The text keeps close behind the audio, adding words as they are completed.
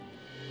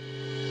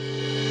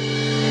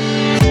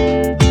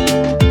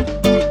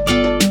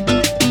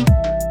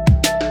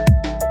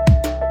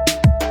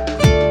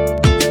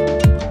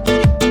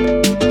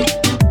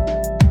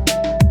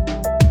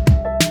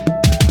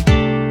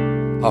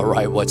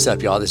What's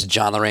up, y'all? This is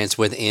John Lawrence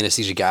with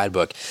Anesthesia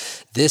Guidebook.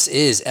 This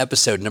is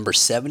episode number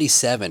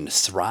 77,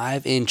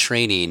 Thrive in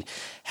Training,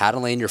 How to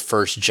Land Your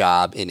First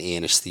Job in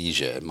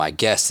Anesthesia. My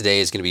guest today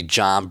is going to be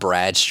John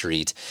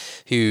Bradstreet,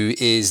 who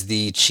is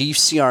the Chief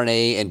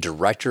CRNA and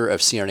Director of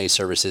CRNA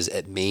Services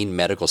at Maine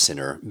Medical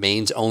Center,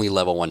 Maine's only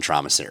Level 1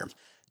 trauma center.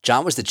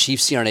 John was the Chief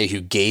CRNA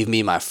who gave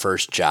me my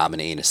first job in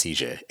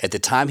anesthesia. At the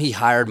time he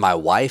hired my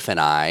wife and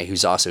I,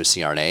 who's also a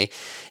CRNA,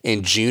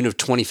 in June of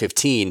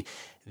 2015,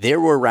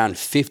 there were around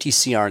 50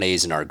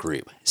 CRNAs in our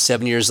group.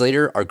 7 years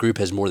later, our group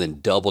has more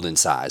than doubled in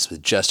size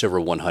with just over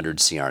 100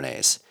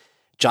 CRNAs.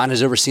 John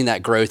has overseen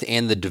that growth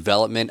and the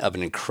development of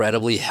an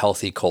incredibly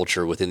healthy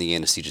culture within the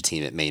anesthesia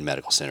team at Maine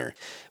Medical Center.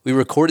 We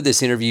recorded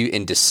this interview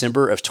in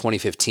December of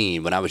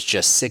 2015 when I was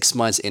just 6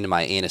 months into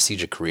my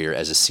anesthesia career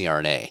as a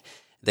CRNA.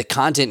 The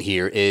content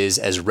here is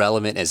as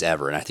relevant as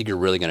ever, and I think you're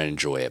really going to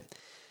enjoy it.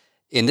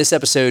 In this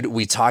episode,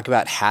 we talk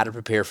about how to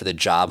prepare for the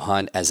job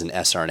hunt as an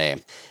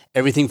SRNA.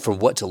 Everything from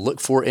what to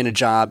look for in a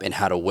job and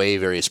how to weigh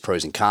various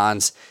pros and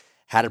cons,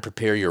 how to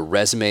prepare your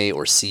resume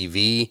or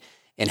CV,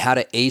 and how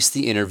to ace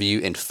the interview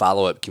and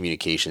follow-up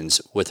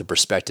communications with a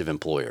prospective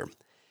employer.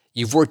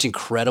 You've worked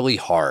incredibly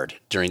hard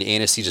during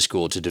anesthesia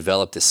school to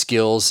develop the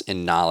skills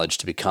and knowledge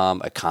to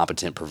become a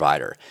competent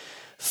provider.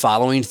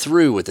 Following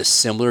through with a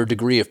similar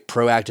degree of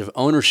proactive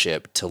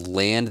ownership to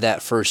land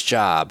that first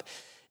job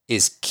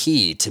is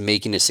key to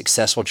making a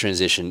successful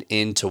transition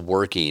into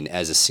working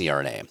as a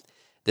CRNA.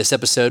 This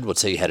episode will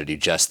tell you how to do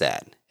just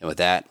that. And with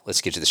that,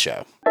 let's get to the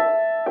show.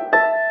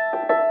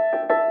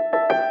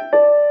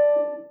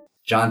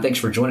 John, thanks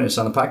for joining us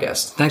on the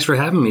podcast. Thanks for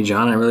having me,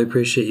 John. I really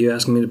appreciate you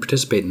asking me to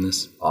participate in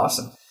this.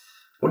 Awesome.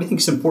 What do you think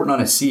is important on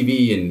a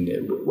CV,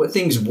 and what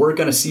things work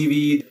on a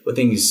CV? What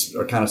things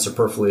are kind of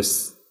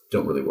superfluous,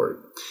 don't really work?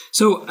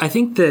 So I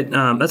think that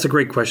that's a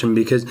great question,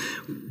 because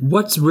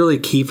what's really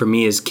key for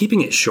me is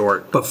keeping it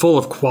short but full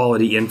of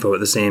quality info at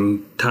the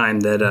same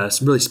time that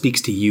really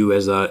speaks to you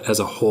as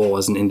a whole,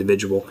 as an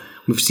individual.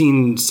 We've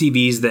seen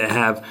CVs that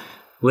have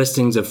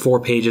listings of 4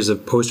 pages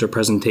of poster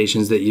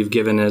presentations that you've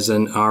given as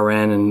an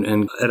RN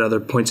and at other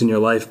points in your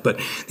life. But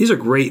these are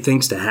great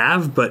things to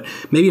have, but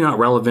maybe not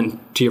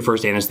relevant to your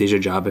first anesthesia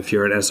job if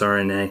you're an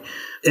SRNA.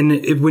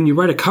 And when you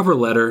write a cover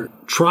letter,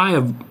 try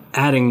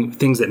adding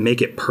things that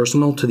make it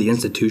personal to the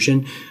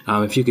institution.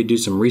 If you could do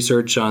some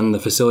research on the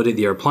facility that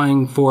you're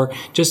applying for,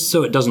 just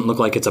so it doesn't look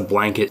like it's a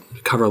blanket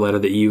cover letter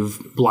that you've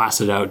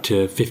blasted out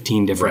to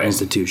 15 different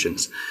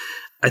institutions.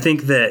 I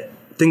think that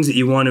things that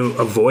you want to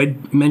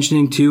avoid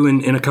mentioning too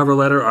in a cover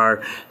letter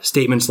are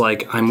statements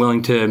like, I'm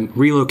willing to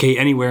relocate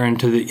anywhere in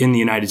the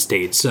United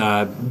States,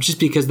 just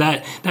because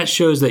that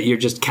shows that you're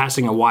just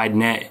casting a wide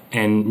net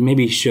and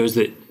maybe shows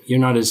that you're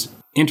not as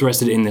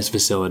interested in this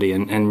facility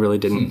and really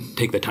didn't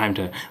take the time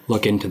to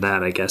look into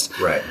that, I guess.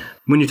 Right.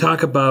 When you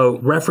talk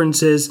about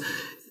references,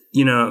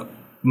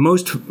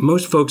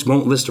 most folks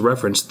won't list a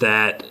reference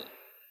that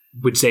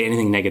would say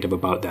anything negative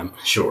about them.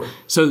 Sure.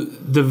 So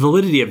the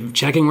validity of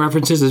checking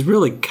references is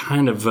really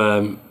kind of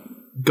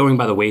going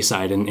by the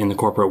wayside in the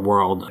corporate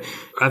world.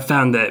 I've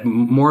found that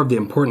more of the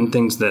important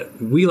things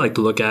that we like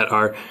to look at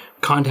are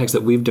contacts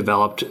that we've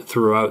developed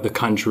throughout the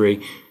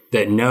country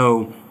that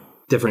know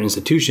different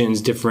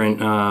institutions, different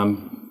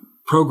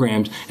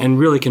programs, and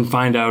really can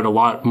find out a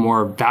lot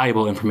more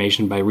valuable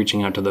information by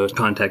reaching out to those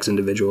contacts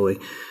individually.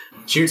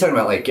 So you're talking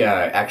about like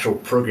actual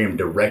program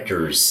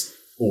directors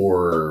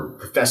or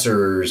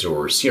professors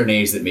or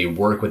CRNAs that may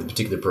work with a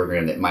particular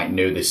program that might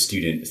know the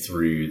student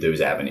through those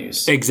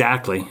avenues.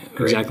 Exactly.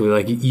 Great. Exactly.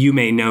 Like you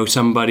may know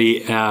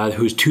somebody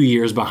who's 2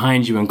 years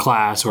behind you in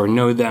class, or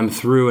know them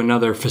through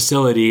another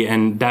facility,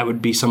 and that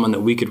would be someone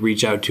that we could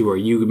reach out to, or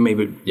you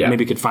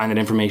maybe could find that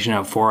information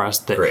out for us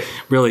that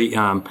really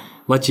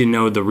lets you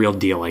know the real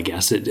deal, I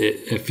guess.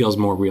 It feels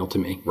more real to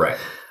me. Right.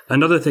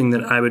 Another thing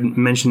that I would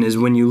mention is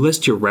when you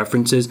list your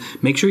references,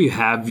 make sure you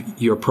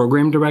have your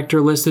program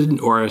director listed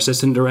or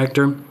assistant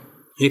director.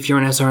 If you're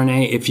an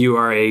SRNA, if you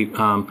are a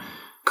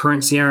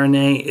current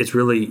CRNA, it's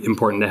really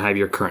important to have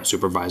your current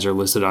supervisor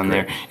listed on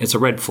there. It's a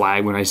red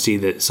flag when I see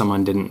that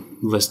someone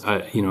didn't list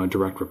a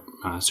direct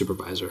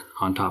supervisor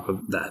on top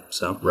of that.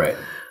 So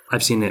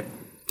I've seen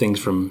things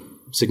from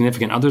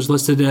significant others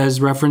listed as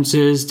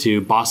references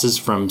to bosses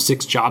from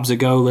 6 jobs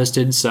ago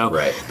listed. So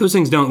those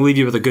things don't leave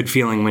you with a good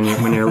feeling when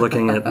you're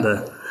looking at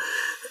the.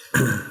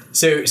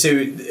 So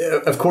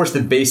of course the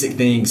basic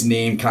things: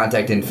 name,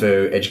 contact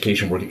info,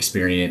 education, work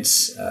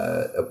experience,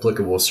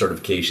 applicable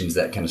certifications,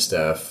 that kind of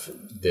stuff.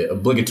 The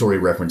obligatory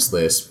reference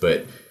list,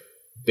 but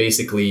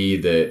basically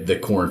the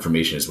core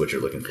information is what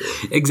you're looking for.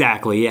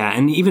 Exactly. Yeah,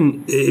 and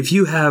even if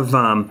you have.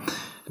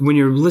 When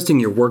you're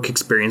listing your work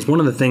experience, one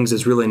of the things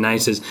that's really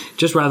nice is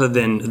just rather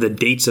than the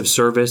dates of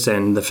service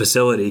and the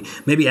facility,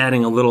 maybe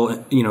adding a little,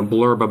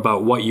 blurb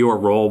about what your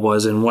role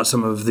was and what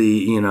some of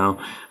the,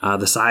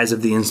 the size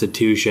of the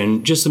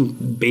institution, just some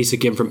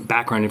basic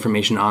background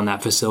information on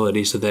that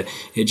facility, so that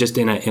it just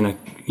in a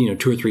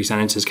 2 or 3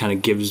 sentences kind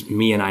of gives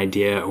me an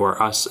idea,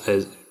 or us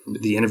as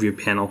the interview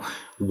panel,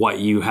 what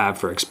you have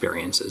for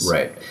experiences.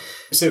 Right.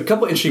 So a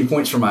couple interesting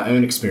points from my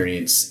own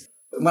experience.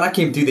 When I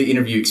came through the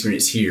interview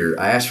experience here,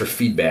 I asked for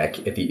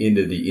feedback at the end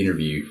of the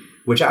interview,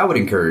 which I would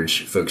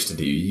encourage folks to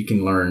do. You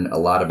can learn a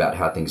lot about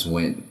how things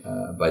went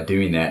by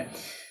doing that.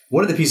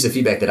 One of the pieces of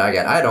feedback that I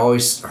got, I had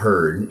always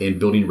heard in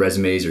building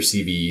resumes or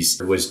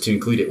CVs was to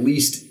include at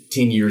least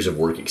 10 years of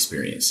work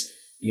experience.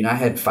 You know, I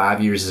had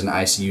 5 years as an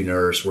ICU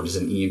nurse, worked as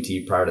an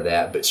EMT prior to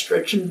that, but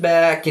stretching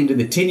back into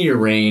the 10-year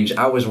range,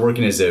 I was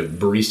working as a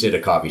barista at a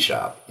coffee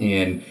shop.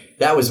 And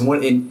that was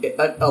one,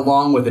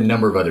 along with a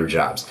number of other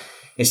jobs.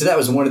 And so that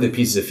was one of the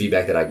pieces of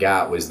feedback that I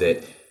got, was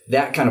that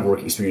kind of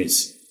work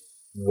experience,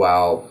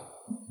 while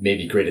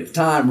maybe great at the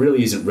time,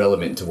 really isn't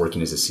relevant to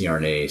working as a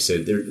CRNA. So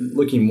they're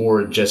looking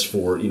more just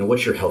for,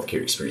 what's your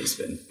healthcare experience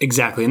been?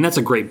 Exactly. And that's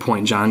a great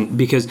point, John,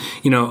 because,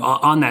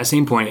 on that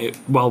same point,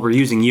 while we're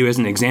using you as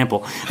an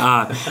example,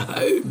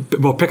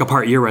 we'll pick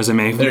apart your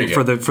resume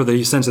for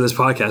the sense of this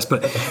podcast.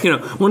 But,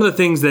 one of the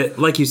things that,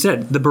 like you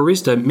said, the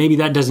barista, maybe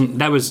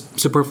that was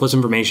superfluous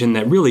information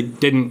that really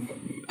didn't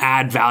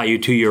add value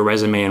to your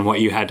resume and what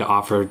you had to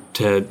offer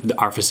to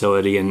our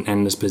facility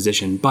and this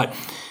position. But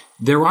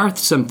there are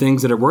some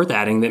things that are worth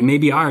adding that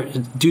maybe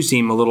do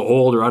seem a little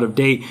old or out of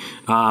date,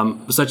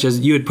 such as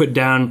you had put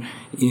down,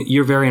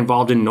 you're very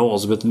involved in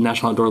NOLS with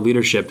National Outdoor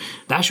Leadership.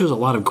 That shows a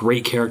lot of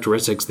great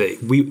characteristics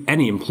that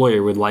any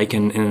employer would like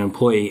in an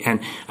employee. And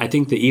I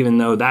think that even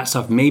though that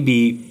stuff may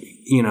be,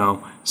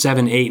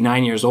 7, 8,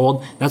 9 years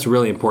old, that's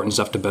really important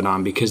stuff to put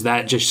on, because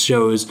that just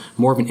shows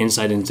more of an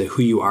insight into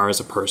who you are as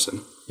a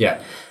person.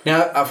 Yeah.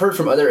 Now, I've heard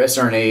from other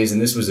SRNAs,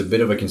 and this was a bit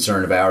of a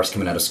concern of ours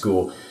coming out of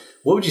school.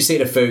 What would you say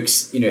to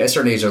folks,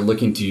 SRNAs are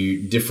looking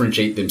to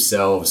differentiate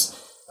themselves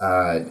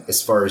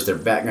as far as their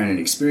background and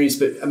experience,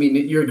 but I mean,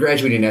 you're a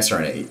graduating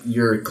SRNA.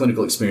 Your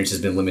clinical experience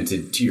has been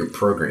limited to your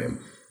program.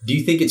 Do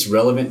you think it's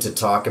relevant to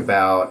talk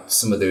about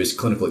some of those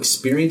clinical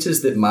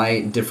experiences that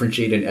might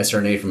differentiate an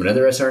SRNA from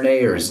another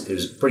SRNA, or is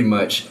it pretty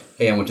much,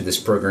 hey, I went to this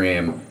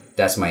program,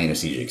 that's my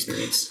anesthesia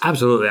experience?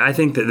 Absolutely. I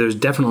think that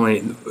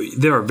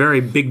there are very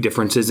big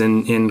differences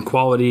in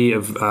quality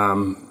of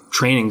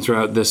training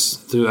throughout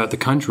the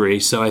country.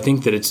 So I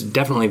think that it's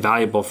definitely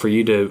valuable for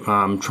you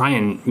to try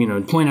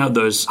and point out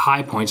those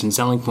high points and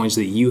selling points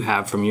that you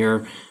have from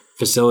your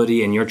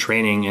facility and your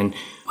training. And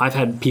I've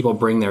had people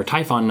bring their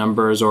Typhon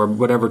numbers or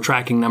whatever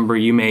tracking number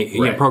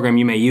your program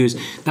you may use.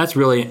 That's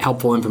really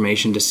helpful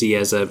information to see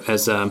as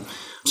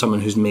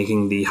someone who's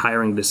making the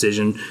hiring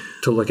decision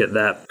to look at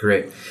that.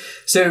 Great.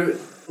 So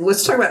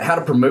let's talk about how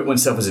to promote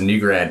oneself as a new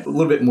grad a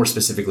little bit more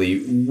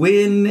specifically.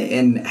 When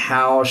and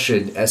how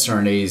should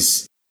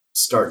SRNAs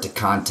start to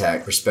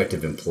contact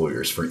prospective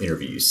employers for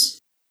interviews?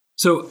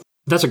 So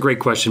that's a great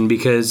question,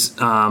 because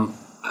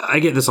I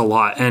get this a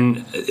lot,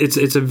 and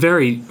it's a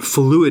very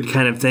fluid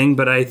kind of thing.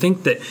 But I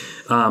think that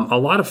a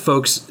lot of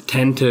folks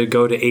tend to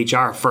go to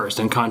HR first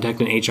and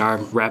contact an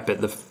HR rep at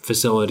the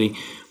facility,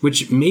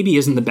 which maybe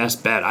isn't the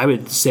best bet. I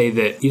would say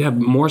that you'd have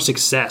more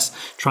success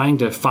trying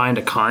to find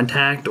a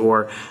contact,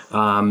 or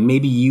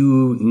maybe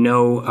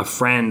a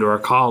friend or a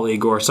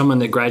colleague or someone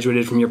that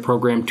graduated from your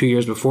program 2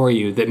 years before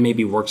you that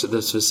maybe works at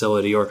this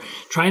facility, or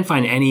try and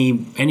find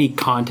any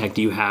contact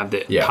you have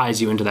that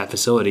ties you into that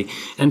facility,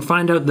 and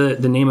find out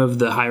the name of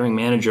the hiring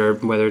manager,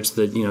 whether it's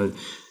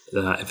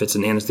if it's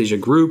an anesthesia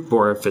group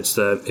or if it's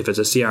a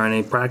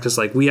CRNA practice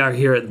like we are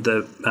here at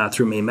the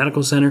through Maine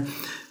Medical Center.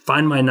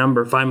 Find my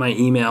number, find my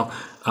email,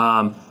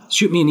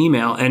 shoot me an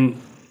email.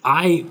 And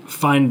I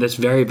find this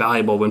very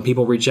valuable when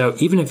people reach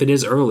out, even if it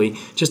is early,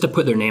 just to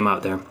put their name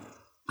out there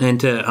and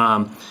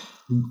to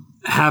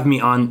have me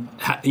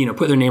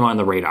put their name on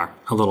the radar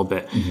a little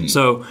bit. Mm-hmm.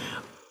 So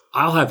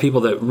I'll have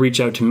people that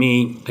reach out to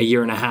me a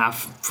year and a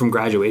half from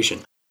graduation.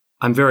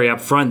 I'm very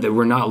upfront that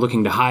we're not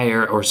looking to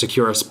hire or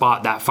secure a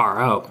spot that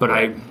far out, but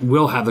I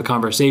will have the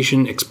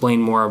conversation,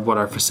 explain more of what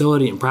our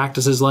facility and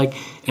practice is like,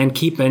 and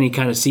keep any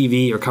kind of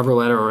CV or cover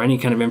letter or any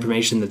kind of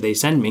information that they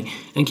send me,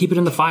 and keep it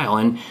in the file.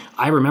 And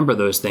I remember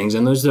those things,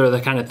 and those are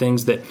the kind of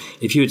things that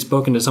if you had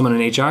spoken to someone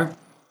in HR,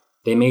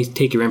 they may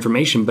take your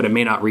information, but it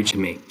may not reach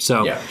me.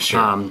 So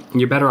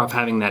you're better off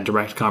having that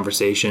direct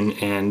conversation,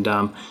 and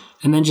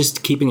then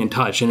just keeping in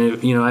touch.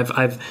 And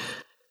I've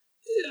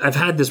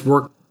had this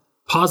work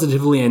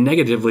positively and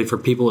negatively for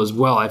people as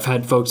well. I've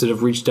had folks that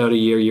have reached out a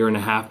year and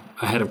a half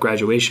ahead of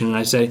graduation, and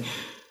I say,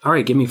 all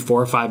right, give me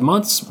 4 or 5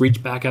 months,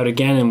 reach back out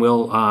again, and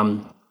we'll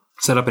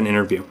set up an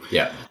interview.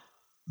 Yeah.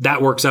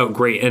 That works out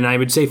great. And I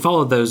would say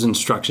follow those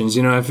instructions.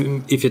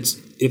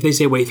 If they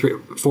say wait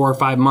 4 or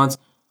 5 months,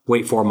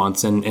 wait 4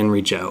 months and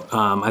reach out.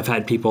 I've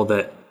had people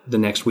that the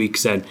next week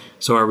said,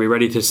 so are we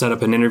ready to set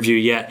up an interview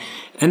yet?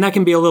 And that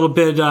can be a little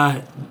bit,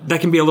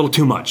 that can be a little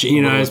too much,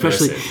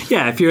 especially, aggressive.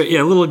 If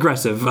you're a little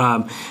aggressive.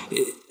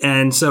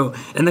 And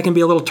that can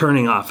be a little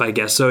turning off, I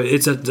guess. So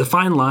it's a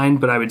fine line,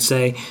 but I would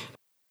say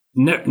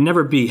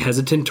never be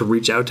hesitant to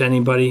reach out to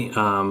anybody.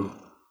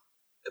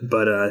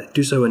 but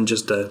do so in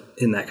just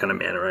in that kind of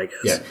manner, I guess.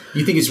 Yeah.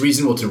 You think it's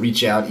reasonable to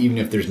reach out even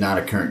if there's not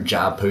a current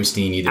job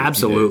posting, either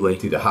Absolutely.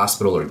 through the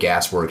hospital or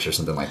GasWorks or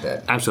something like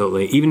that?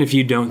 Absolutely. Even if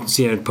you don't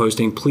see a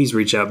posting, please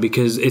reach out,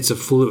 because it's a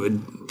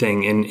fluid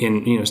thing,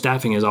 and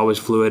staffing is always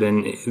fluid,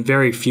 and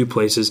very few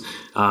places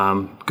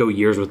go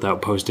years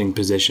without posting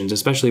positions,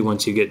 especially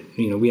once you get,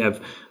 we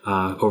have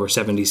over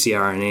 70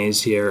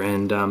 CRNAs here,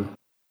 and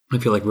I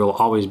feel like we'll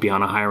always be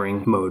on a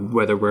hiring mode,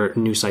 whether we're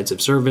new sites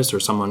of service or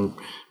someone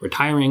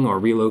retiring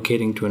or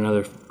relocating to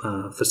another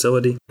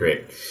facility.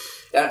 Great.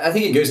 I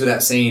think it goes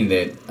without saying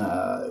that,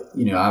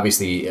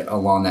 obviously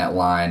along that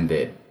line,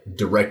 that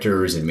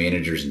directors and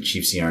managers and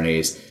chief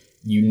CRNAs,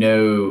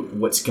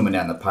 what's coming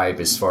down the pipe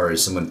as far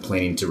as someone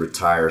planning to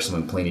retire,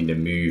 someone planning to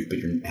move, but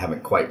you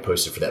haven't quite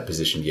posted for that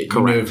position yet.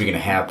 Correct. You know if you're going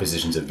to have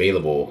positions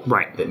available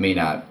that may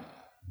not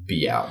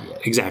be out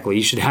yet. Exactly.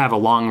 You should have a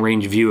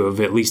long-range view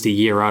of at least a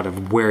year out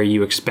of where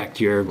you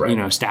expect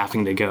your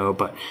staffing to go,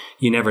 but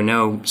you never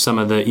know. Some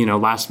of the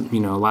last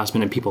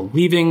minute people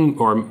leaving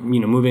or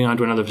moving on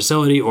to another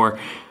facility, or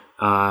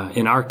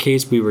in our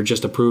case we were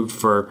just approved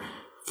for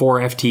 4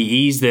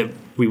 FTEs that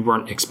we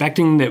weren't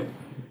expecting that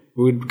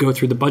would go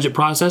through the budget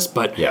process,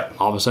 but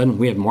all of a sudden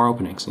we have more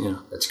openings.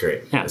 That's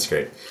great. Yeah. That's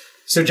great.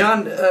 So,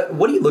 John,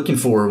 what are you looking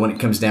for when it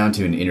comes down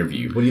to an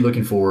interview? What are you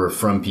looking for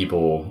from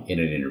people in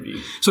an interview?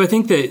 So I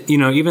think that,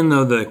 even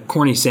though the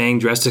corny saying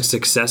dress to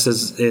success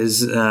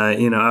is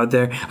out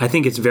there, I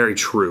think it's very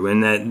true,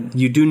 in that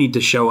you do need to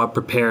show up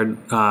prepared,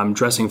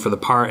 dressing for the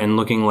part and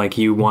looking like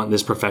you want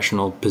this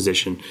professional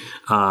position.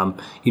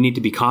 You need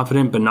to be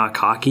confident but not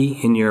cocky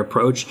in your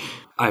approach.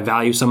 I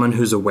value someone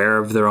who's aware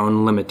of their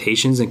own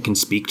limitations and can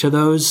speak to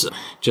those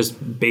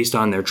just based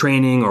on their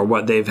training or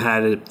what they've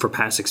had for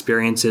past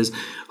experiences.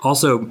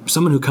 Also,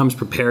 someone who comes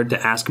prepared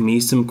to ask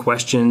me some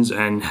questions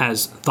and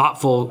has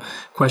thoughtful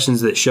questions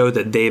that show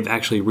that they've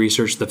actually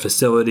researched the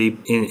facility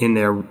in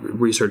their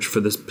research for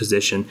this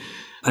position.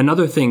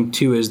 Another thing,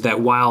 too, is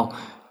that while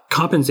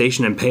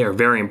compensation and pay are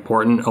very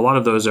important, a lot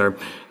of those are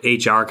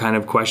HR kind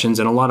of questions,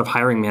 and a lot of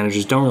hiring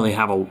managers don't really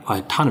have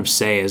a ton of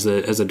say as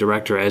a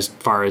director as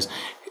far as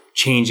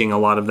changing a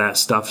lot of that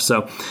stuff.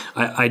 So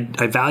I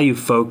value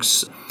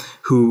folks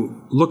who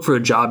look for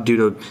a job due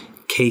to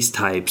case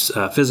types,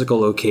 physical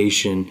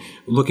location,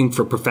 looking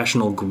for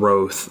professional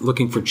growth,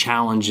 looking for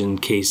challenge in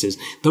cases.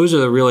 Those are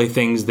the really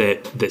things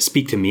that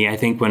speak to me, I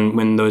think,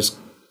 when those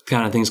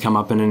kind of things come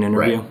up in an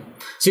interview. Right.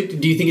 So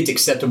do you think it's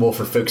acceptable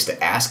for folks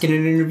to ask in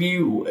an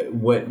interview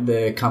what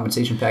the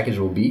compensation package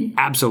will be?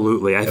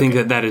 Absolutely. I think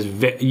that is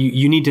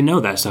you need to know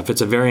that stuff.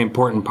 It's a very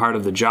important part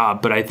of the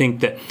job. But I think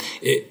that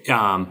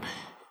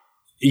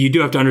you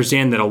do have to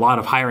understand that a lot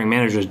of hiring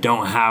managers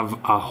don't have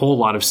a whole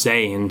lot of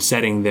say in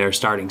setting their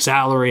starting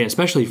salary,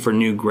 especially for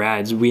new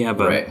grads. We have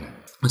a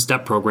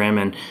STEP program,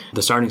 and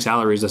the starting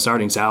salary is the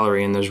starting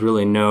salary, and there's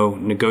really no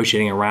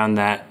negotiating around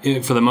that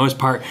for the most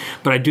part.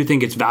 But I do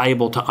think it's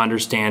valuable to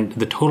understand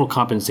the total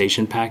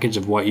compensation package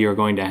of what you're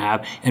going to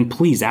have, and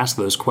please ask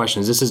those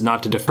questions. This is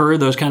not to defer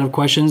those kind of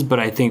questions, but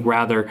I think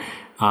rather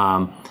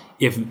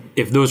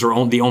if those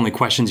are the only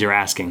questions you're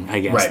asking, I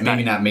guess. Right,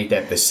 maybe not make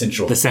that the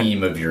central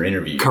theme of your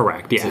interview.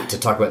 Correct, yeah. To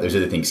talk about those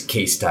other things,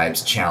 case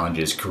types,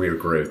 challenges, career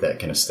growth, that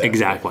kind of stuff.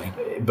 Exactly.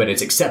 But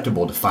it's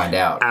acceptable to find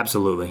out.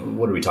 Absolutely.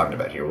 What are we talking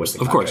about here? What's the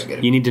contract? Of course,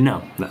 getting? You need to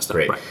know that stuff.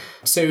 Great. Right.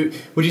 So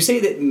would you say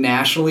that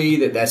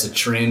nationally that's a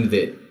trend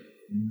that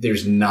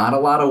there's not a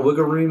lot of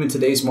wiggle room in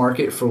today's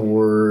market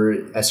for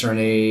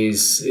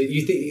SRNAs?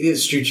 You think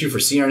it's true for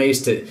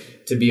CRNAs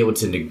to be able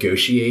to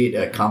negotiate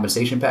a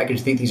compensation package? Do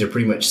you think these are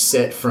pretty much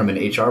set from an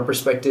HR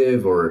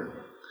perspective, or?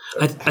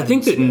 I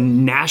think that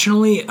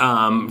nationally,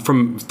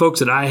 from folks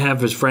that I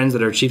have as friends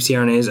that are chief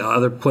CRNAs,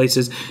 other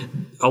places,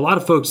 a lot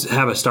of folks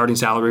have a starting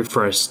salary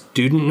for a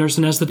student nurse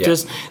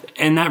anesthetist,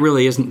 and that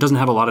really doesn't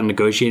have a lot of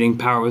negotiating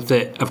power with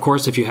it. Of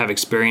course, if you have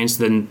experience,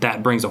 then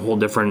that brings a whole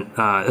different,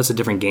 that's a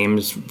different game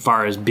as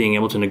far as being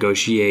able to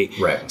negotiate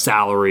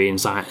salary and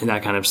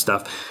that kind of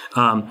stuff.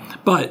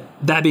 But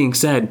that being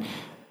said,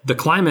 the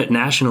climate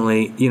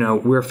nationally,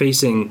 we're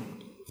facing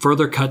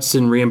further cuts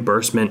in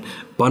reimbursement,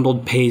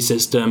 bundled pay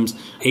systems,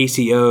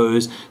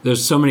 ACOs.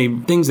 There's so many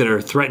things that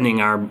are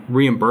threatening our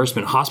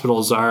reimbursement.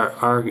 Hospitals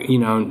are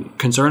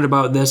concerned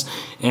about this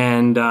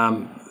and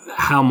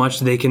how much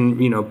they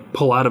can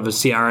pull out of a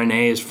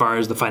CRNA as far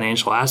as the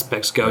financial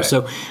aspects go. Right.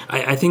 So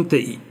I think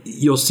that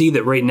you'll see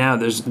that right now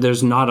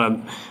there's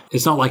not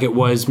it's not like it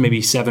was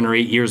maybe 7 or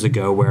 8 years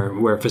ago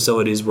where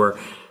facilities were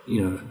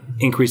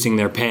increasing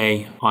their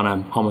pay on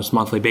a almost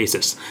monthly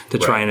basis to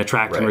try and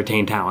attract and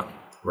retain talent.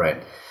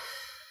 Right.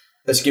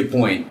 That's a good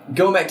point.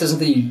 Going back to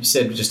something you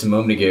said just a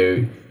moment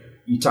ago,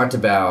 you talked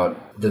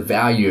about the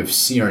value of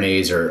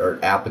CRNAs or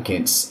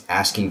applicants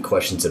asking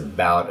questions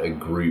about a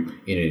group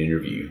in an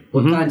interview.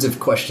 What kinds of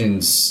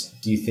questions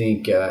do you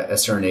think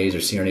SRNAs or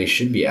CRNAs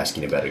should be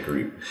asking about a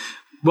group?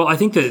 Well, I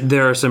think that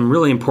there are some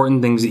really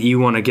important things that you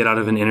want to get out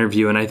of an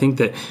interview. And I think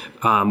that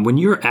when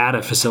you're at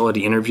a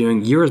facility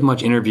interviewing, you're as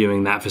much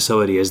interviewing that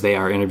facility as they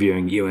are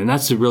interviewing you. And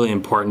that's a really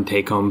important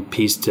take-home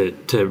piece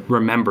to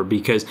remember,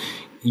 because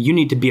you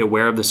need to be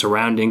aware of the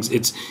surroundings.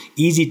 It's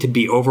easy to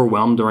be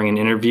overwhelmed during an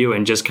interview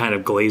and just kind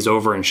of glaze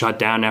over and shut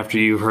down after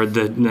you've heard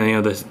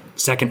the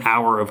second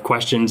hour of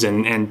questions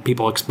and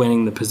people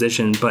explaining the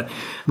position. But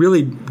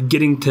really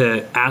getting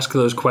to ask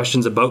those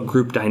questions about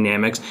group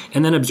dynamics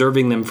and then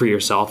observing them for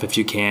yourself if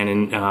you can,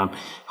 and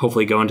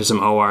hopefully go into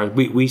some OR.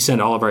 We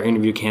send all of our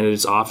interview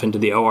candidates off into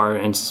the OR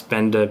and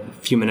spend a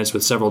few minutes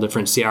with several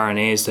different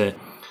CRNAs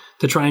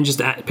to try and just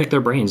pick their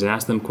brains and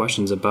ask them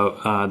questions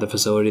about the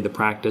facility, the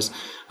practice,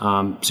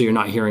 so you're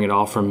not hearing it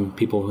all from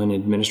people in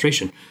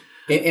administration.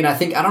 And I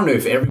think, I don't know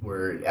if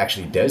everywhere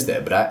actually does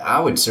that, but I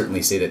would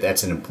certainly say that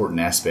that's an important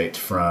aspect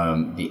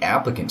from the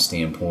applicant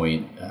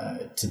standpoint,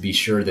 to be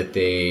sure that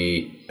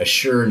they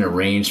assure and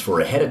arrange for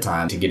ahead of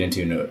time to get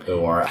into an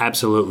OR.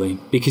 Absolutely,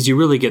 because you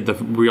really get the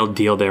real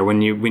deal there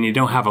when you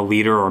don't have a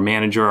leader or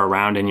manager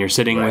around and you're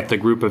sitting with the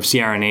group of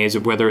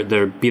CRNAs, whether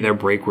it be their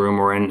break room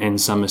or in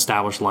some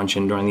established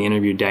luncheon during the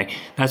interview day.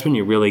 That's when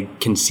you really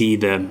can see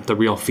the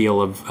real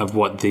feel of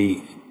what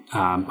the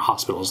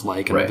hospitals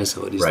like and the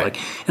facilities like.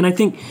 And I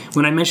think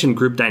when I mentioned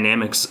group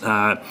dynamics,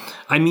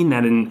 I mean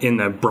that in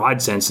the broad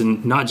sense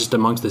and not just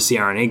amongst the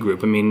CRNA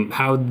group. I mean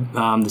how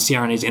the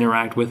CRNAs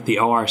interact with the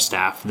OR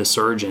staff, the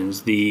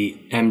surgeons, the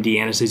MD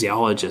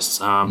anesthesiologists,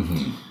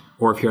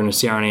 or if you're in a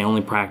CRNA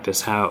only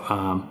practice,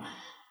 how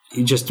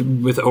just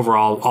with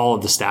overall all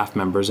of the staff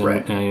members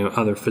and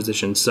other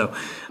physicians. So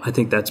I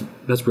think that's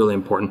really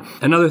important.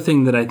 Another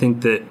thing that I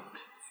think that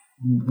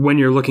when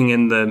you're looking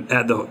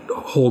at the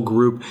whole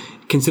group,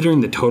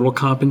 considering the total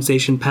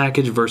compensation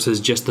package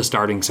versus just the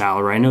starting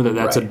salary. I know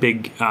that's a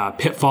big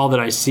pitfall that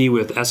I see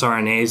with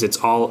SRNAs. It's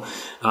all,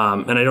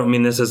 and I don't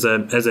mean this as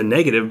a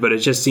negative, but it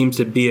just seems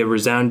to be a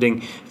resounding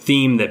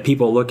theme that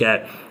people look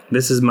at.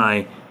 This is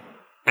my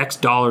X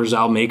dollars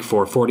I'll make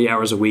for 40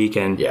 hours a week,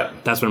 and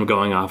that's what I'm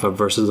going off of,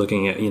 versus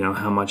looking at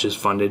how much is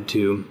funded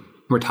to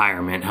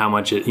retirement, how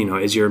much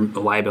is your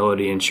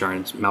liability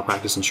insurance,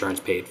 malpractice insurance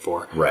paid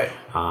for,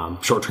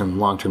 short-term,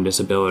 long-term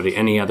disability,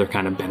 any other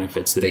kind of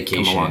benefits that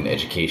vacation, come along.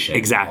 Education,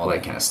 exactly, all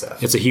that kind of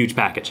stuff. It's a huge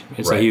package.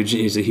 It's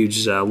a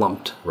huge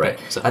lump. Right.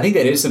 So I think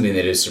that is something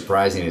that is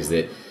surprising, is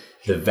that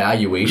the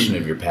valuation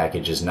of your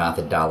package is not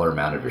the dollar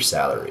amount of your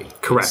salary.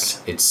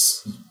 Correct.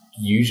 It's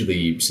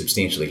usually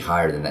substantially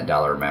higher than that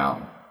dollar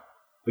amount,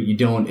 but you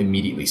don't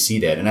immediately see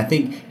that. And I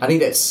think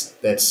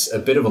that's a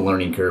bit of a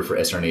learning curve for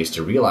SRNAs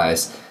to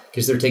realize,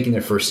 because they're taking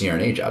their first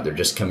CRNA job. They're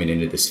just coming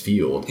into this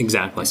field.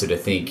 Exactly. So to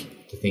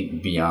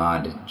think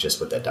beyond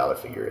just what that dollar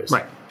figure is.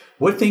 Right.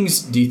 What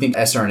things do you think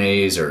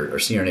SRNAs or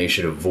CRNAs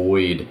should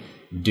avoid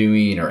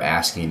doing or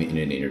asking in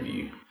an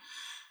interview?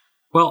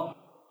 Well,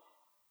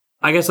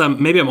 I guess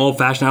maybe I'm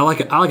old-fashioned. I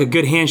like a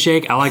good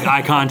handshake. I like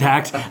eye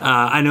contact.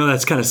 I know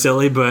that's kind of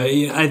silly, but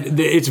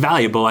it's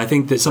valuable. I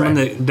think that someone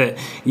that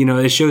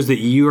it shows that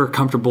you are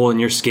comfortable in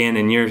your skin,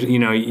 and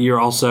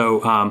you're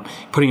also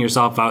putting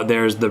yourself out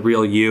there as the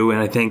real you. And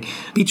I think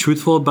be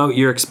truthful about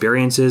your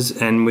experiences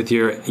and with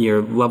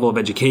your level of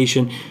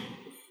education.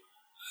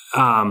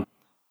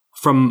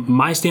 From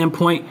my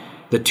standpoint,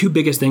 the two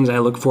biggest things I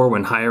look for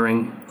when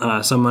hiring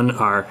someone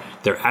are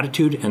their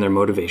attitude and their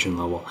motivation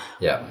level.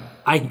 Yeah.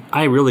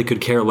 I really could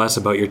care less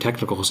about your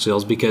technical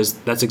skills, because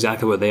that's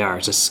exactly what they are.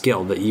 It's a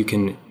skill that you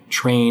can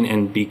train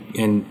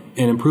and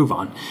improve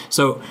on.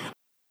 So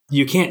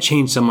you can't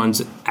change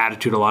someone's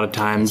attitude a lot of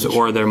times,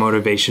 or their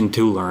motivation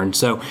to learn.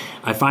 So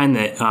I find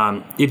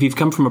that if you've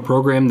come from a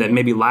program that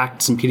maybe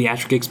lacked some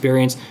pediatric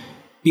experience,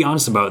 be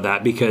honest about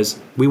that, because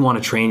we want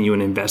to train you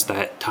and invest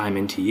that time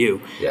into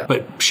you. Yeah.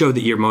 But show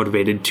that you're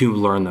motivated to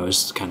learn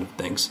those kind of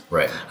things.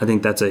 Right. I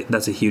think that's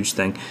a huge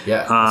thing.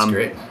 Yeah, that's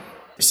great.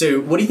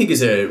 So what do you think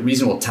is a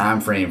reasonable time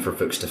frame for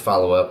folks to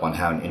follow up on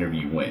how an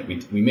interview went?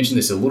 We mentioned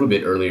this a little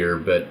bit earlier,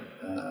 but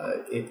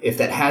if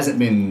that hasn't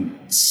been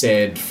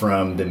said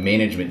from the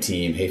management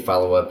team, hey,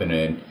 follow up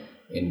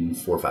in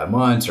 4 or 5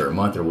 months or a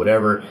month or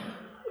whatever,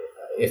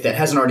 if that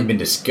hasn't already been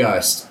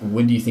discussed,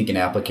 when do you think an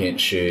applicant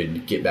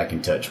should get back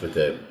in touch with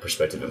a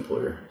prospective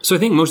employer? So I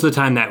think most of the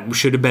time that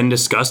should have been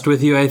discussed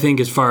with you. I think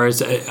as far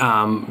as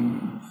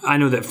I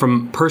know that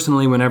from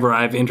personally, whenever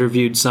I've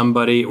interviewed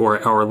somebody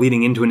or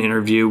leading into an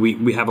interview,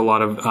 we have a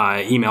lot of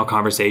email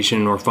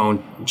conversation or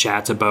phone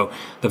chats about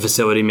the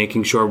facility,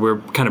 making sure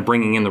we're kind of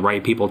bringing in the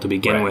right people to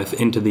begin with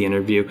into the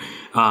interview.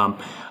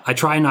 I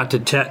try not to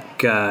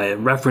check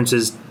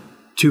references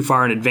too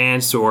far in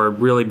advance or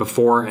really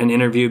before an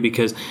interview,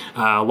 because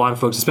a lot of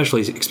folks,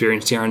 especially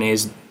experienced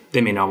CRNAs,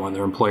 they may not want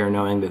their employer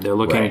knowing that they're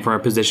looking for a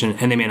position,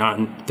 and they may not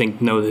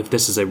know if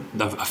this is a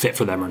fit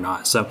for them or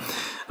not. So,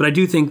 but I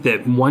do think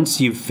that once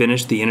you've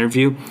finished the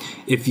interview,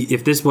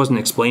 if this wasn't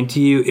explained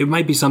to you, it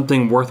might be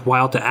something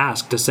worthwhile to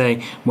ask, to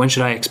say, when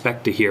should I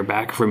expect to hear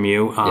back from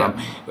you?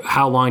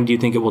 How long do you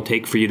think it will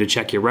take for you to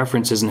check your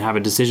references and have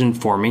a decision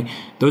for me?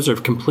 Those are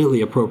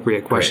completely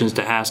appropriate questions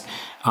to ask.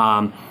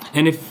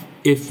 And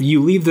if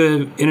you leave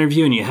the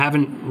interview and you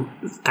haven't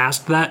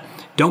asked that,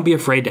 don't be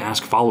afraid to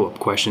ask follow-up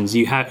questions.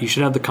 You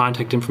should have the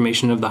contact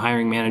information of the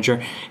hiring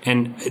manager,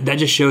 and that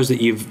just shows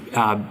that you've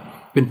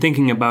been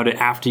thinking about it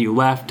after you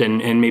left,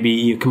 and maybe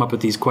you come up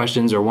with these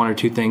questions or one or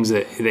two things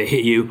that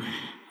hit you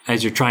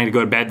as you're trying to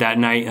go to bed that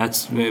night.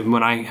 That's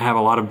when I have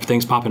a lot of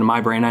things pop into my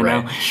brain, I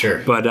know.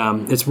 Sure. But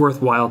it's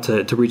worthwhile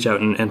to reach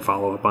out and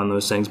follow up on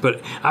those things.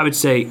 But I would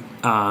say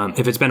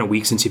if it's been a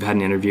week since you've had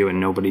an interview and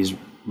nobody's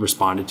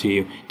responded to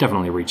you,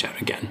 definitely reach out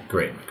again.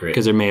 Great.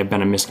 Because there may have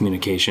been a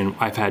miscommunication.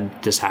 I've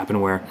had this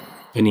happen where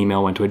an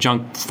email went to a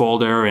junk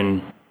folder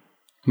and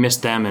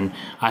missed them, and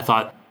I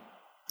thought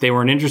they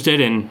weren't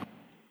interested, and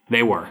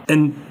they were.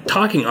 And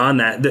talking on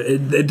that,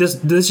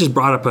 this just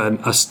brought up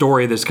a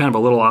story that's kind of a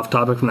little off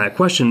topic from that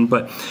question,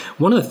 but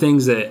one of the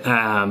things that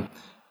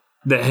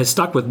that has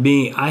stuck with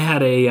me, I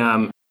had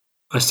a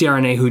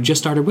CRNA who just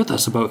started with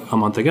us about a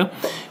month ago,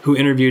 who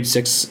interviewed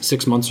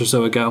six months or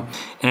so ago.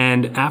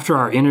 And after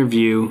our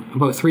interview,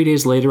 about 3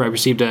 days later, I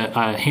received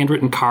a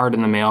handwritten card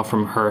in the mail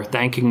from her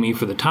thanking me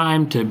for the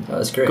time to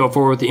go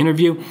forward with the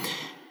interview.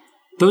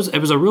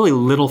 It was a really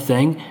little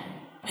thing,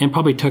 and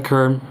probably took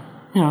her,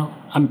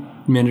 a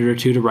minute or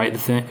two to write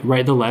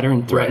the letter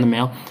and throw it in the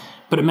mail,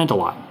 but it meant a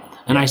lot.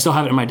 And I still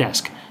have it in my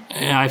desk.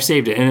 I've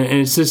saved it, and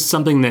it's just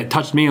something that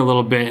touched me a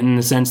little bit in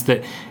the sense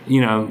that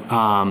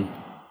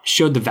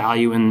showed the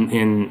value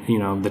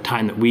in the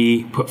time that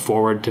we put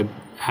forward to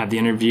have the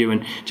interview,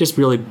 and just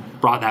really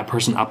brought that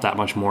person up that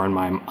much more in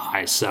my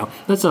eyes. So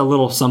that's a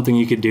little something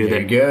you could do.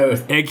 There you go.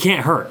 It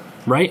can't hurt.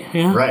 Right?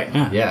 Yeah. Right.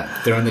 Yeah.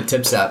 Throwing the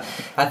tips out.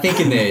 I think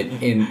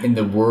in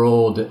the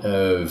world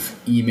of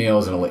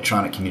emails and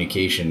electronic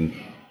communication,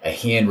 a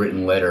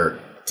handwritten letter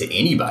to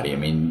anybody. I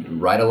mean,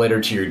 write a letter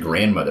to your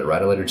grandmother,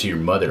 write a letter to your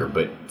mother,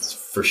 but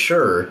for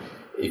sure,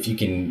 if you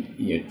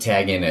can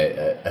tag in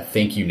a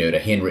thank you note, a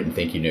handwritten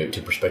thank you note to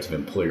a prospective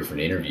employer for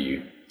an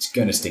interview, it's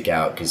going to stick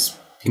out because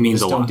people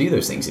just don't do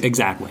those things anymore.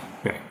 Exactly.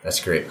 Right. That's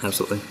great.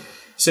 Absolutely.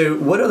 So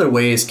what other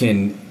ways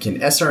can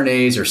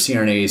SRNAs or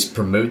CRNAs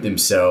promote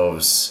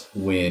themselves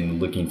when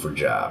looking for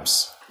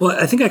jobs? Well,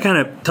 I think I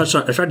tried to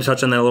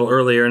touch on that a little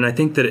earlier, and I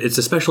think that it's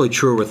especially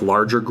true with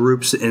larger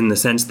groups in the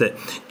sense that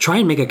try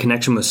and make a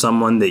connection with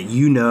someone that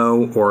you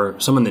know, or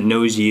someone that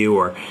knows you,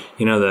 or,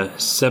 the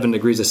 7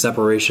 degrees of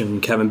separation,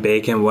 Kevin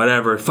Bacon,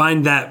 whatever.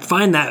 Find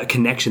that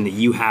connection that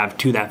you have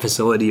to that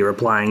facility you're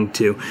applying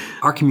to.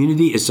 Our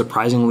community is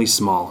surprisingly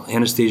small,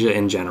 anesthesia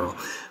in general.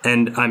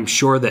 And I'm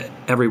sure that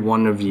every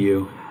one of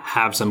you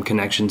have some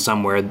connection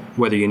somewhere,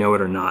 whether you know it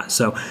or not.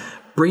 So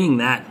bringing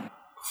that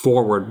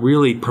forward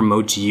really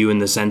promotes you in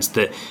the sense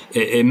that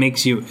it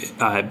makes you,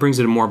 it brings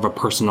it more of a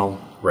personal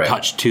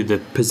touch to the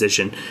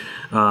position.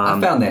 I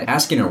found that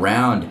asking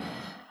around,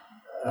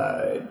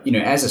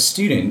 as a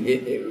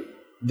student,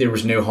 there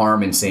was no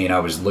harm in saying I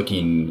was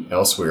looking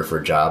elsewhere for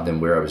a job than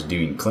where I was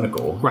doing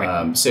clinical.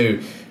 Right. So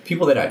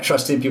people that I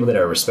trusted, people that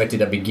I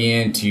respected, I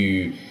began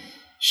to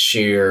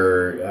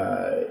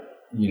share,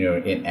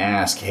 and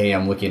ask, hey,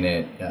 I'm looking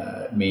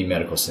at Maine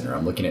Medical Center.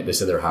 I'm looking at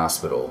this other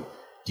hospital.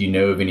 Do you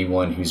know of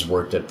anyone who's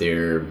worked up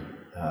there?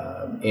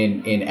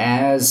 And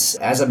as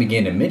I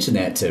began to mention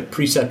that to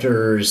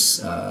preceptors,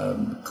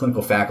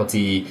 clinical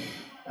faculty,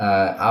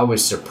 I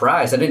was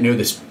surprised. I didn't know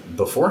this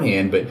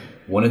beforehand, but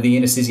one of the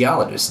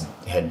anesthesiologists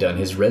had done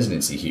his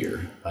residency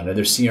here.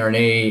 Another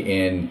CRNA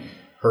and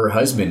her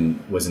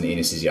husband was an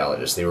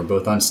anesthesiologist. They were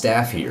both on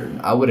staff here.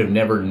 I would have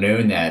never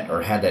known that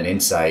or had that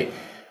insight,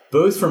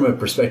 both from a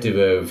perspective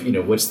of,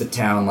 what's the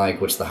town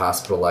like, what's the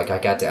hospital like. I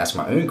got to ask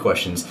my own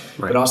questions,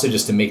 but also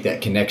just to make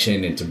that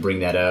connection and to bring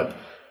that up,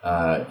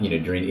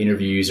 during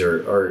interviews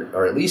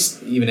or at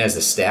least even as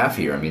the staff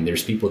here. I mean,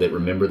 there's people that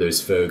remember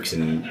those folks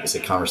and it's a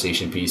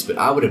conversation piece, but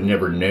I would have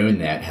never known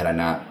that had I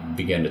not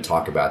begun to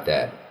talk about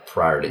that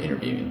prior to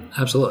interviewing.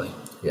 Absolutely.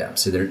 Yeah.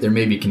 So there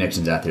may be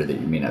connections out there that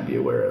you may not be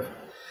aware of.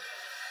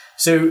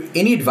 So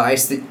any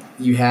advice that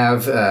you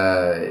have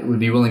would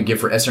be willing to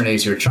give for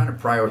SRNAs who are trying to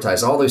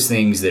prioritize all those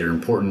things that are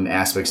important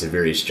aspects of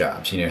various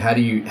jobs?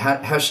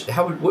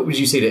 What would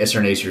you say to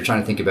SRNAs who are trying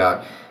to think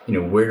about,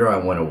 where do I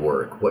want to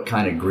work? What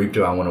kind of group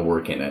do I want to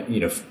work in?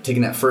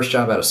 Taking that first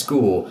job out of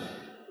school,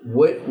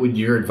 what would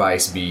your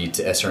advice be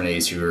to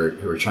SRNAs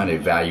who are trying to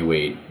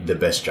evaluate the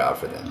best job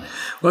for them?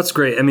 Well, that's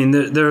great. I mean,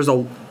 there's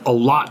a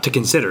lot to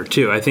consider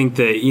too. I think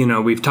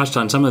that, we've touched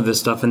on some of this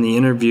stuff in the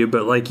interview,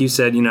 but like you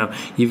said,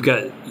 you've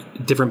got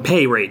different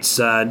pay rates,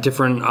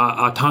 different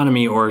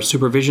autonomy or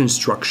supervision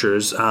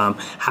structures,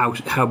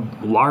 how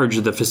large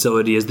the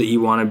facility is that you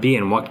want to be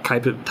in, what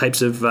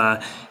types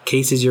of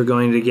cases you're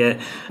going to get,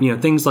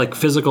 things like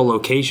physical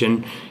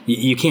location.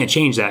 You can't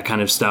change that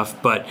kind of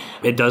stuff, but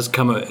it does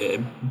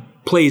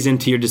plays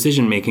into your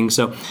decision making.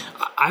 So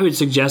I would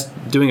suggest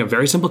doing a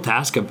very simple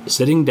task of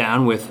sitting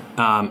down with,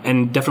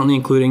 and definitely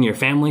including your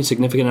family,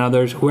 significant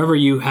others, whoever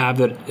you have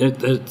that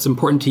it's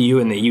important to you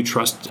and that you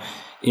trust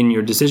in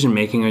your decision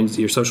making and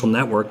your social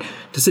network,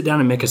 to sit down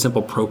and make a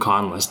simple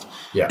pro-con list.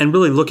 Yeah. And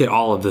really look at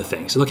all of the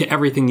things. Look at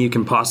everything you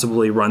can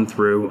possibly run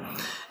through,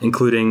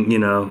 including,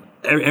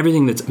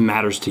 everything that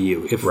matters to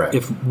you. If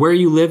where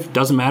you live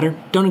doesn't matter,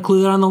 don't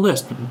include that on the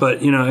list. But,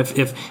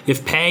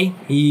 if pay,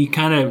 you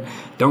kind of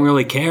don't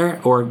really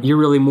care, or you're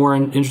really more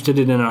interested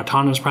in an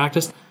autonomous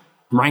practice,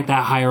 rank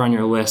that higher on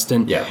your list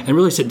and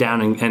really sit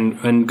down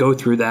and go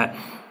through that.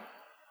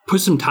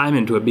 Put some time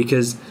into it,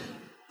 because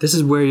this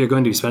is where you're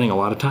going to be spending a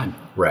lot of time.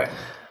 Right.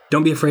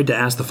 Don't be afraid to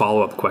ask the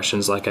follow-up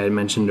questions, like I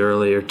mentioned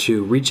earlier,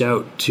 to reach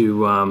out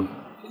to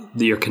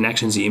your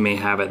connections that you may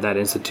have at that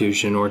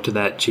institution or to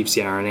that chief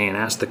CRNA and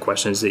ask the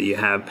questions that you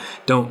have.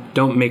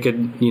 Don't make a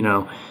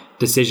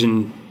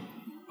decision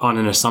on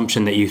an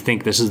assumption that you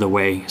think this is the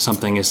way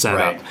something is set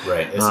up.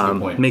 Right. That's a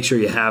good point. Make sure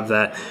you have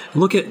that.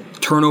 Look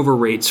at turnover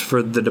rates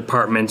for the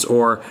departments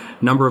or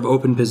number of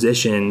open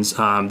positions.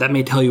 That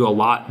may tell you a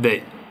lot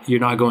that you're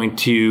not going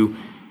to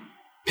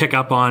pick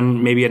up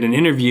on maybe at an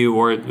interview,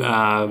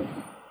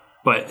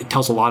 but it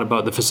tells a lot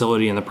about the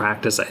facility and the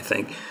practice, I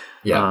think.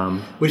 Yeah.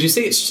 Would you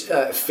say it's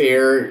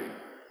fair,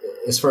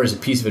 as far as a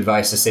piece of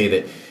advice, to say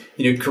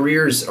that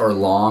careers are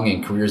long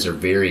and careers are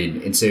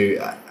varied, and so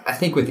I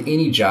think with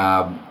any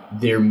job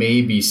there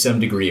may be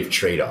some degree of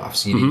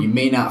trade-offs. You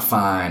may not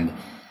find,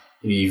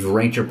 you've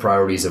ranked your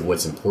priorities of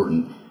what's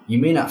important. You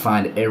may not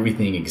find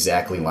everything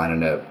exactly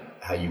lining up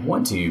how you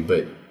want to,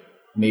 but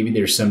maybe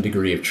there's some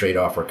degree of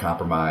trade-off or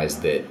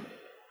compromise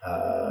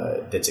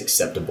that's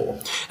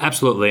acceptable.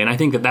 Absolutely. And I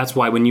think that's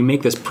why when you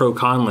make this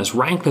pro-con list,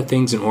 rank the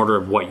things in order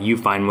of what you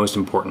find most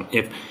important.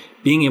 If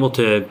being able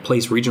to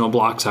place regional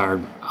blocks are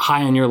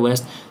high on your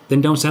list,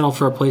 then don't settle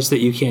for a place that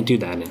you can't do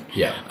that in.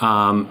 Yeah.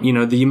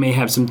 You may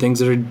have some things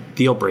that are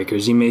deal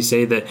breakers. You may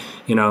say that,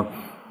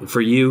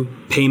 for you,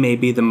 pay may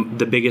be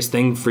the biggest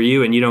thing for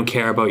you and you don't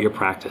care about your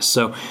practice.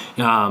 So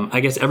I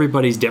guess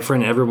everybody's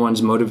different.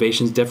 Everyone's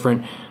motivation's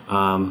different.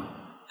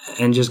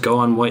 And just go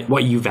on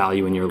what you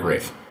value in your life.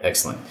 Great.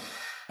 Excellent.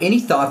 Any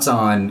thoughts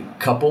on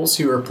couples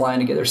who are applying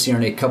together,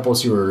 CRNA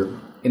couples who are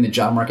in the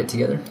job market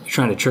together? You're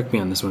trying to trick me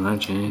on this one,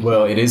 aren't you?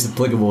 Well, it is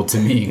applicable to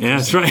me. Yeah,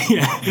 that's right.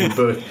 Yeah.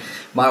 Both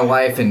my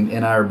wife and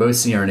I are both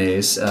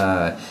CRNAs.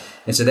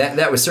 And so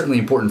that was certainly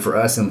important for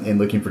us in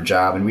looking for a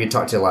job. And we had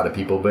talked to a lot of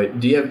people. But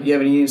do you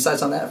have any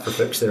insights on that for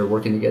folks that are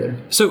working together?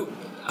 So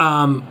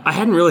I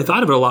hadn't really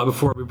thought of it a lot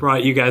before we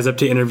brought you guys up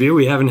to interview.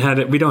 We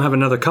don't have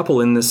another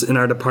couple in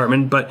our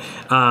department, but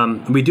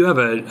we do have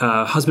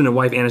a husband and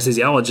wife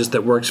anesthesiologist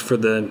that works for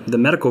the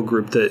medical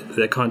group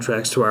that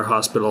contracts to our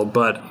hospital.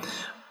 But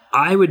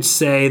I would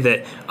say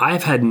that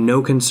I've had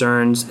no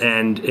concerns,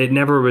 and it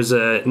never was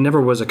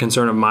a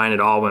concern of mine at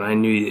all when I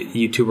knew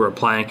you two were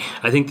applying.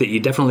 I think that you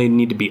definitely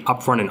need to be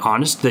upfront and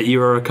honest that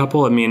you are a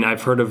couple. I mean,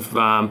 I've heard of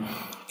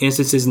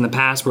instances in the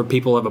past where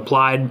people have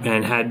applied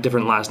and had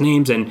different last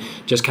names and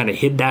just kind of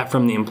hid that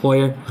from the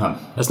employer.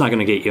 That's not going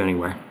to get you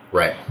anywhere.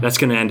 Right. That's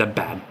going to end up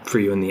bad for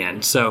you in the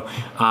end. So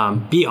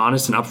be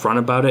honest and upfront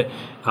about it.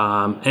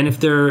 And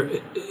if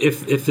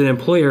the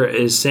employer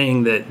is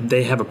saying that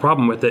they have a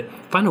problem with it,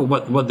 find out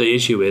what the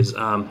issue is.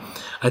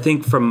 I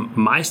think from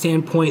my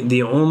standpoint,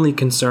 the only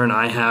concern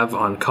I have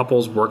on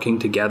couples working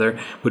together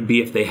would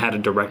be if they had a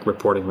direct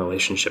reporting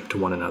relationship to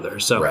one another.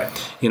 So,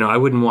 right. I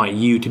wouldn't want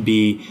you to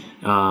be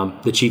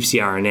the chief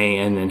CRNA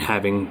and then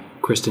having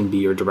Kristen be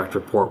your direct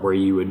report where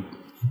you would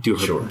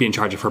be in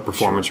charge of her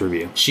performance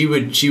review. She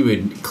would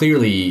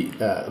clearly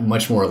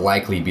much more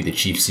likely be the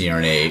chief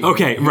CRNA.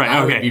 Okay, right.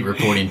 I okay. would be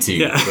reporting to.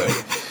 Yeah.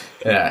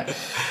 But,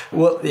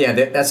 well, yeah,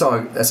 that's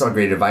all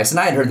great advice. And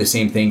I had heard the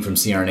same thing from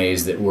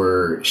CRNAs that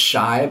were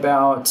shy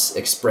about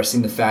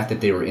expressing the fact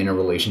that they were in a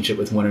relationship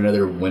with one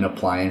another when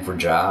applying for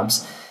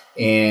jobs.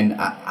 And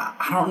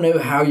I don't know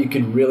how you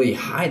could really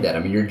hide that. I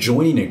mean, you're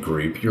joining a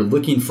group, you're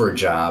looking for a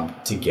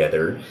job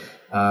together.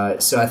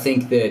 So I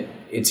think that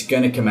it's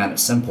going to come out at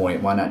some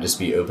point. Why not just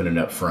be open and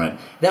upfront?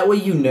 That way,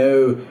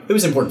 it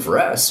was important for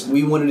us.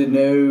 We wanted to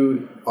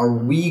know, are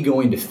we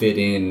going to fit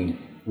in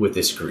with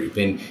this group?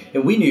 And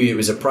we knew it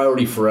was a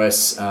priority for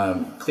us,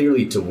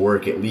 clearly, to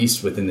work at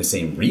least within the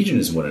same region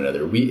as one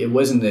another. It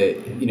wasn't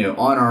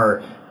on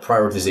our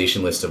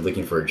prioritization list of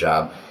looking for a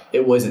job,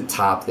 it wasn't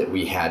top that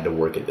we had to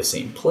work at the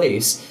same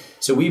place.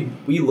 So we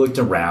looked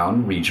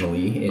around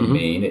regionally in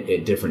Maine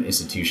at different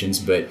institutions,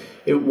 but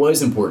it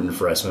was important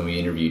for us when we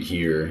interviewed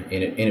here,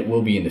 and it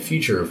will be in the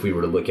future if we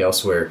were to look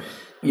elsewhere.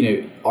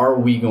 Are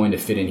we going to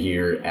fit in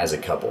here as a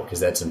couple? Because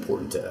that's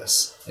important to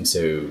us. And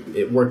so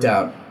it worked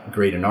out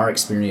great in our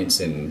experience,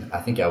 and I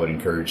think I would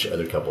encourage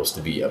other couples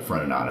to be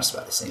upfront and honest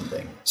about the same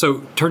thing.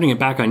 So turning it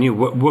back on you,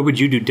 what would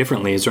you do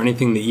differently? Is there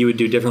anything that you would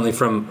do differently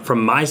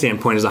from my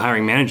standpoint as a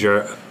hiring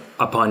manager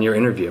upon your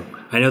interview?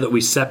 I know that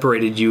we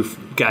separated you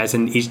guys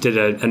and each did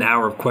an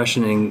hour of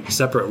questioning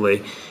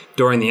separately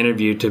during the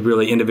interview to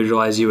really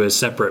individualize you as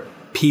separate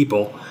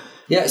people.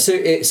 Yeah, so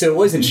it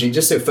was interesting.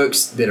 Just so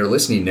folks that are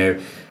listening know,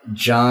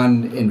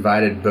 John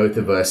invited both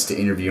of us to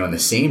interview on the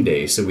same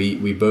day. So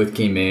we both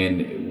came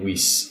in, we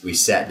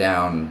sat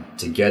down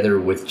together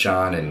with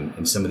John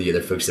and some of the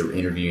other folks that were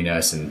interviewing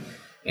us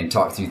and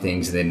talked through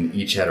things, and then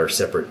each had our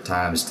separate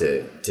times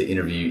to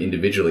interview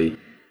individually.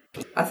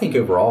 I think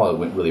overall it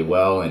went really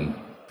well, and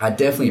I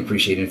definitely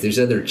appreciate it. If there's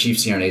other chief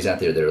CRNAs out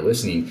there that are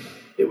listening,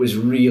 it was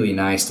really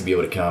nice to be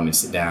able to come and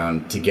sit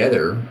down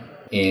together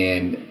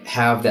and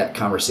have that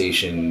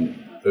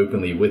conversation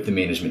openly with the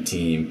management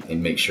team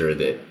and make sure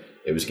that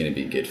it was going to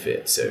be a good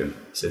fit. So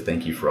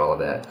thank you for all of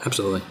that.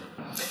 Absolutely.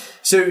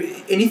 So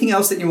anything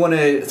else that you want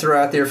to throw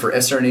out there for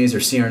SRNAs or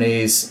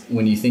CRNAs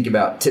when you think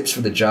about tips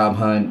for the job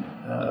hunt,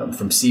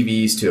 from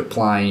CVs to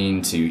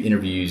applying to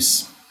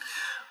interviews?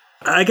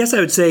 I guess I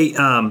would say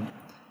some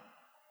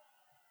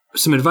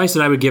advice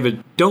that I would give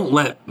it, don't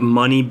let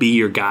money be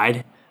your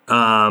guide.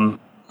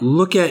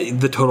 Look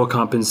at the total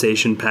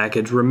compensation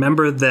package.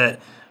 Remember that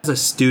as a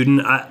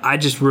student, I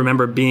just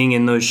remember being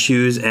in those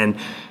shoes and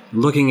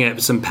looking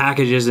at some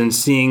packages and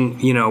seeing,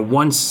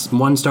 one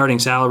starting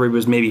salary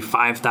was maybe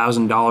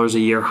 $5,000 a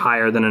year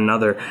higher than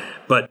another.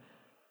 But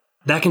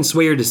that can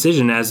sway your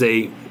decision as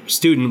a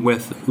student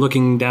with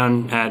looking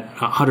down at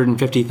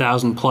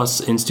 $150,000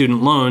 plus in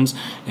student loans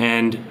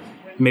and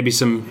maybe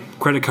some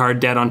credit card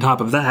debt on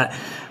top of that.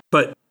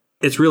 But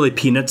it's really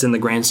peanuts in the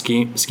grand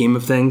scheme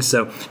of things.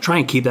 So try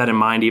and keep that in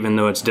mind, even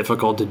though it's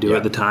difficult to do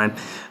at the time.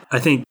 I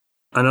think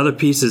another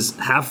piece is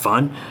have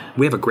fun.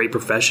 We have a great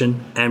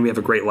profession and we have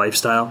a great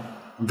lifestyle.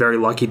 Very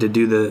lucky to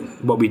do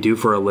what we do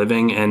for a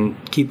living, and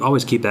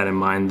always keep that in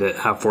mind, that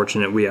how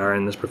fortunate we are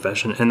in this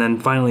profession. And then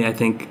finally, I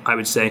think I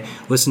would say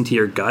listen to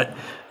your gut.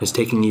 It's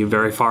taking you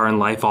very far in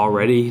life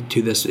already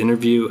to this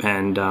interview,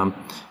 and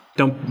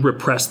don't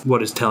repress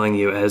what it's telling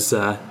you as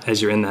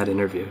you're in that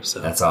interview. So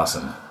that's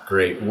awesome.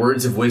 Great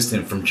words of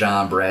wisdom from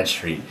John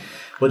Bradstreet.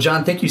 Well,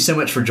 John, thank you so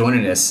much for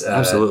joining us.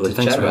 Absolutely.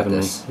 Thanks for having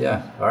me.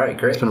 Yeah. All right.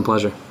 Great. It's been a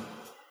pleasure.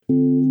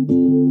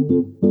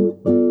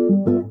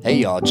 Hey,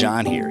 y'all.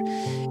 John here.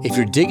 If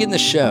you're digging the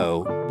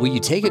show, will you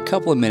take a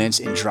couple of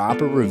minutes and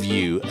drop a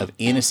review of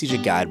Anesthesia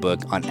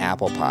Guidebook on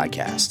Apple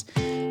Podcast?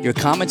 Your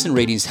comments and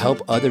ratings help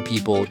other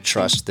people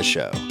trust the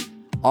show.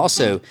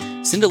 Also,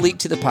 send a link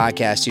to the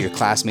podcast to your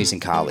classmates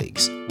and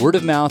colleagues. Word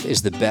of mouth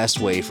is the best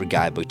way for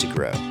Guidebook to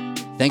grow.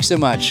 Thanks so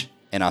much,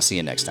 and I'll see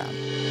you next time.